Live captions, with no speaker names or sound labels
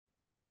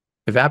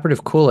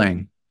Evaporative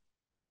cooling.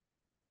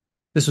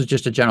 This was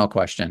just a general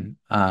question,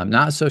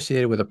 not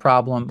associated with a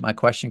problem. My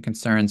question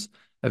concerns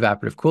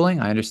evaporative cooling.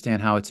 I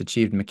understand how it's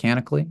achieved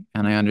mechanically,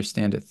 and I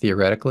understand it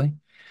theoretically,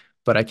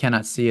 but I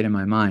cannot see it in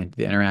my mind,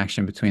 the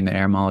interaction between the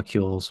air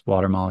molecules,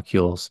 water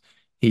molecules,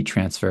 heat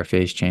transfer,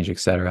 phase change,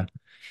 etc.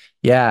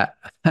 Yeah,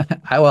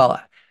 I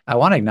want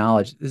to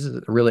acknowledge this is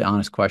a really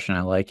honest question.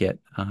 I like it.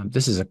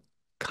 This is a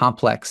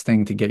complex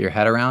thing to get your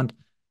head around,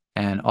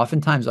 and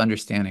oftentimes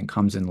understanding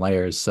comes in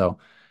layers. So,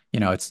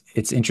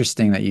 it's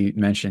interesting that you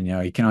mentioned,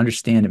 you can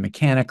understand it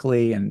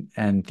mechanically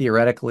and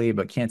theoretically,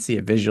 but can't see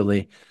it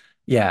visually.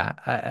 Yeah,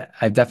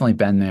 I've definitely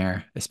been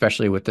there,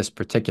 especially with this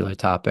particular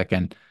topic.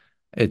 And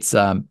it's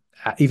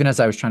even as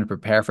I was trying to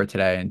prepare for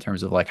today in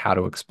terms of like how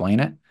to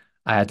explain it,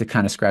 I had to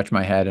kind of scratch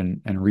my head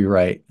and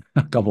rewrite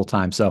a couple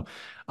times. So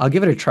I'll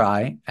give it a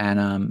try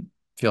and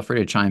feel free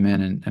to chime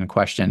in and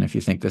question if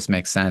you think this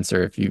makes sense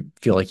or if you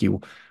feel like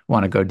you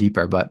want to go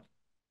deeper. But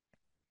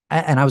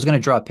and I was going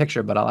to draw a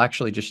picture, but I'll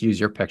actually just use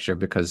your picture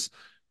because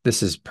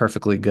this is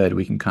perfectly good.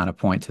 We can kind of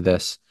point to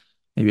this.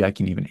 Maybe I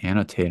can even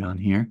annotate on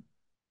here.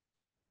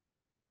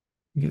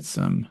 Get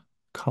some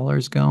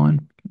colors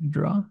going.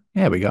 Draw.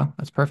 There we go.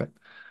 That's perfect.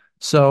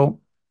 So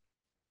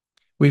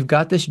we've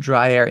got this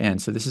dry air in.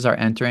 So this is our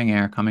entering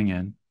air coming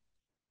in,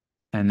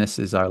 and this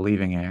is our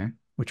leaving air,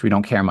 which we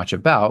don't care much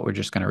about. We're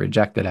just going to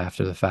reject it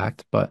after the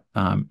fact.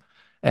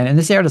 And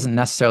this air doesn't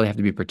necessarily have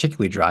to be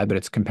particularly dry, but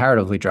it's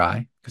comparatively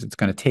dry because it's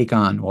going to take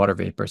on water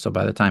vapor. So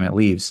by the time it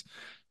leaves,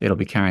 it'll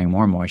be carrying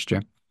more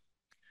moisture.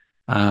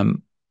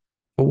 Um,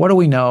 but what do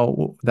we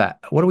know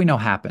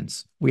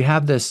happens? We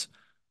have this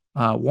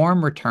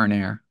warm return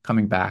air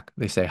coming back.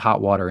 They say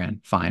hot water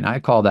in. Fine. I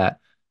call that,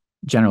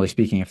 generally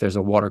speaking, if there's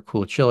a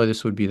water-cooled chiller,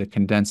 this would be the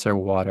condenser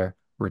water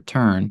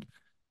return,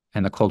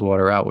 and the cold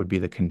water out would be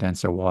the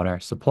condenser water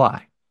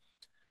supply.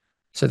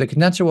 So the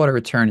condenser water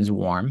return is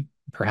warm,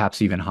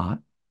 perhaps even hot.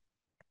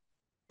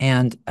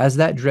 And as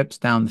that drips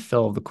down the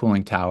fill of the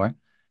cooling tower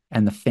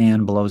and the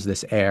fan blows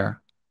this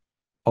air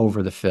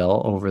over the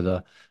fill,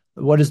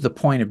 what is the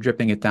point of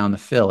dripping it down the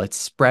fill? It's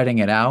spreading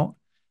it out.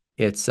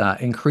 It's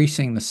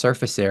increasing the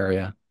surface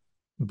area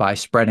by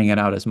spreading it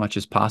out as much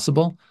as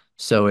possible.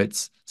 So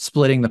it's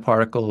splitting the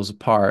particles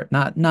apart,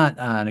 not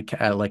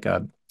at like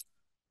a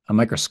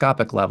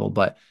microscopic level,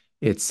 but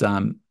it's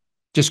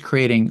just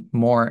creating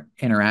more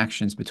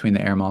interactions between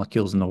the air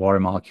molecules and the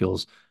water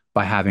molecules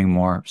by having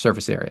more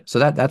surface area. So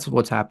that's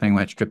what's happening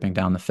when it's dripping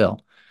down the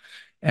fill.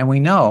 And we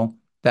know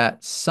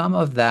that some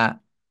of that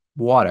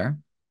water,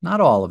 not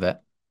all of it,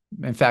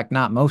 in fact,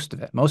 not most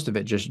of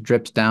it just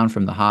drips down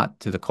from the hot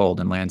to the cold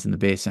and lands in the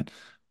basin,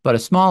 but a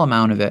small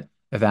amount of it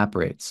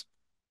evaporates.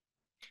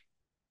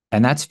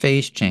 And that's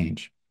phase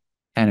change.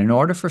 And in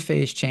order for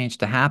phase change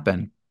to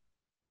happen,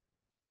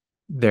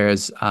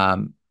 there's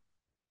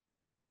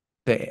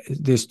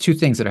there's two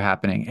things that are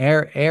happening.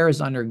 Air is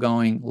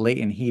undergoing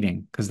latent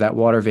heating because that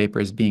water vapor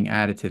is being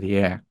added to the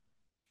air.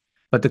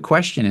 But the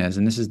question is,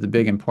 and this is the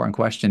big important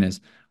question,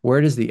 is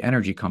where does the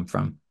energy come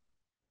from?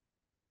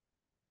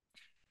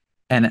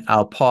 And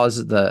I'll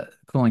pause the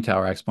cooling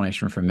tower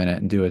explanation for a minute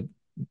and do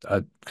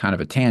a kind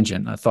of a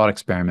tangent, a thought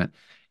experiment.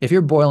 If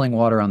you're boiling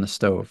water on the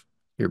stove,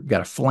 you've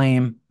got a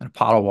flame and a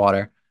pot of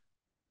water,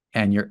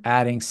 and you're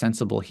adding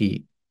sensible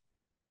heat.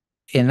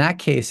 In that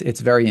case, it's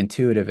very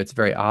intuitive. It's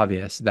very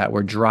obvious that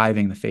we're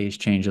driving the phase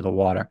change of the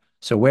water.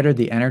 So where did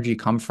the energy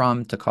come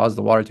from to cause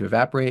the water to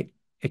evaporate?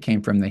 It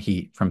came from the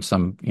heat, from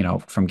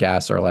from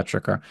gas or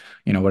electric or,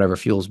 whatever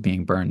fuel's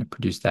being burned to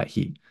produce that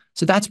heat.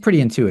 So that's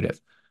pretty intuitive.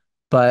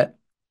 But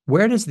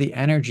where does the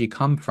energy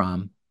come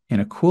from in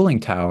a cooling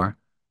tower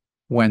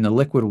when the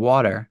liquid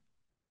water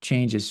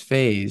changes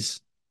phase?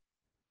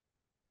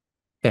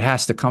 It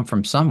has to come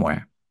from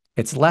somewhere.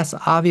 It's less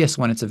obvious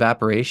when it's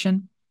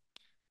evaporation,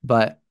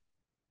 but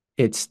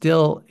it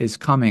still is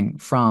coming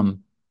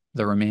from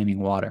the remaining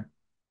water.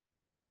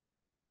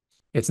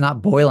 It's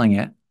not boiling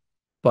it,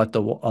 but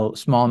a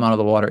small amount of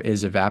the water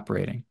is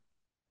evaporating.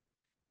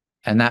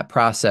 And that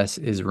process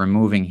is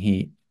removing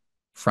heat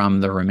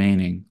from the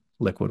remaining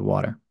liquid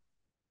water.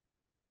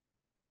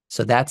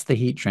 So that's the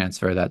heat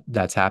transfer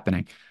that's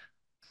happening.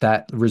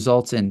 That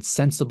results in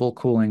sensible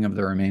cooling of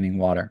the remaining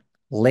water.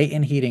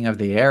 Latent heating of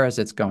the air as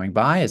it's going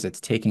by, as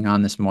it's taking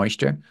on this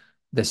moisture,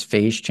 this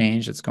phase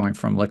change that's going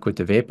from liquid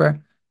to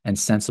vapor, and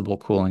sensible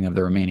cooling of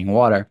the remaining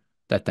water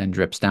that then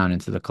drips down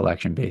into the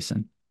collection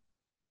basin.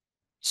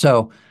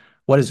 So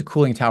what is a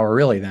cooling tower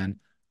really then?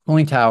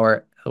 Cooling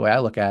tower, the way I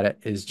look at it,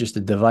 is just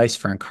a device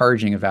for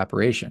encouraging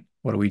evaporation.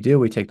 What do?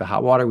 We take the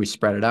hot water, we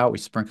spread it out, we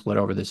sprinkle it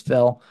over this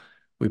fill,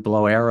 we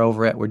blow air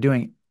over it. We're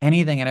doing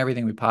anything and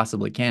everything we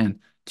possibly can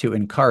to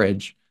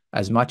encourage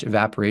as much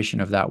evaporation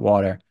of that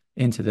water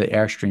into the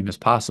airstream as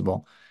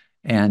possible.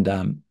 And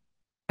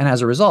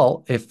as a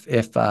result, if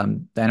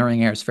the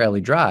entering air is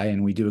fairly dry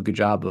and we do a good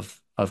job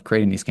of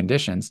creating these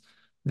conditions,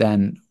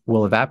 then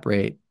we'll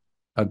evaporate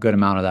a good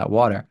amount of that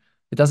water.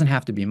 It doesn't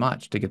have to be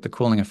much to get the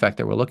cooling effect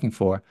that we're looking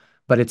for,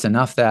 but it's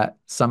enough that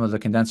some of the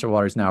condenser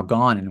water is now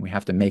gone and we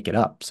have to make it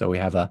up. So we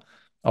have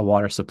a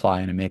water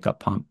supply and a makeup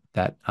pump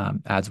that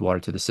adds water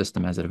to the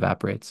system as it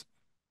evaporates.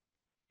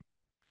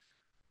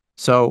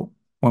 So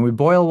when we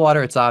boil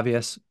water, it's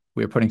obvious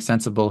we're putting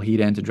sensible heat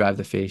in to drive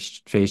the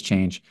phase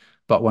change.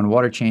 But when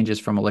water changes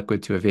from a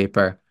liquid to a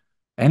vapor,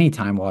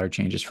 anytime water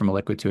changes from a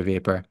liquid to a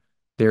vapor,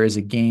 there is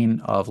a gain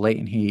of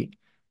latent heat,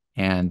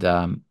 and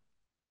the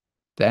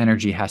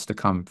energy has to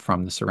come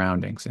from the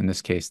surroundings. In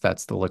this case,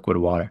 that's the liquid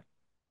water.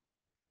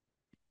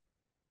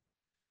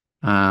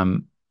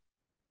 Um,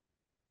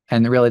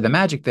 And really, the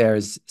magic there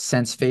is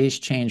since phase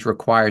change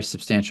requires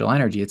substantial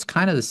energy, it's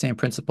kind of the same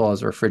principle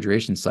as a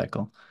refrigeration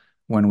cycle.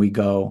 When we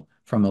go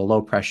from a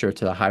low pressure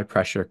to a high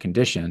pressure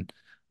condition,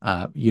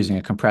 using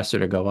a compressor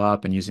to go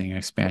up and using an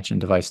expansion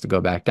device to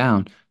go back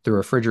down, the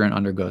refrigerant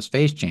undergoes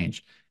phase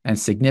change, and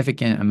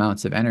significant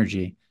amounts of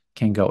energy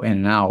can go in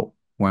and out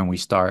when we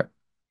start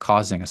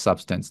causing a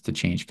substance to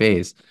change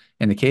phase.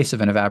 In the case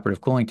of an evaporative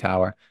cooling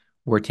tower,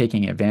 we're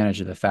taking advantage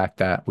of the fact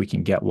that we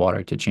can get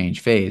water to change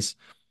phase,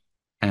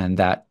 and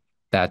that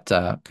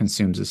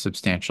consumes a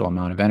substantial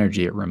amount of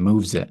energy. It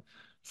removes it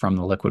from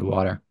the liquid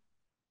water.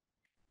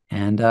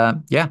 And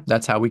yeah,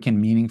 that's how we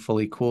can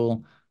meaningfully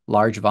cool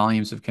large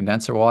volumes of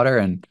condenser water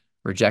and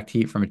reject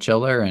heat from a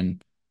chiller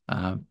and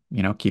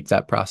keep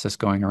that process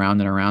going around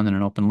and around in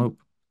an open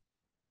loop.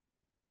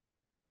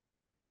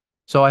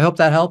 So I hope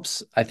that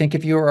helps. I think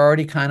if you were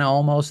already kind of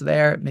almost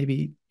there,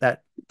 maybe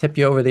that tip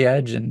you over the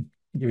edge and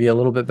give you a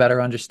little bit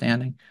better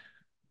understanding.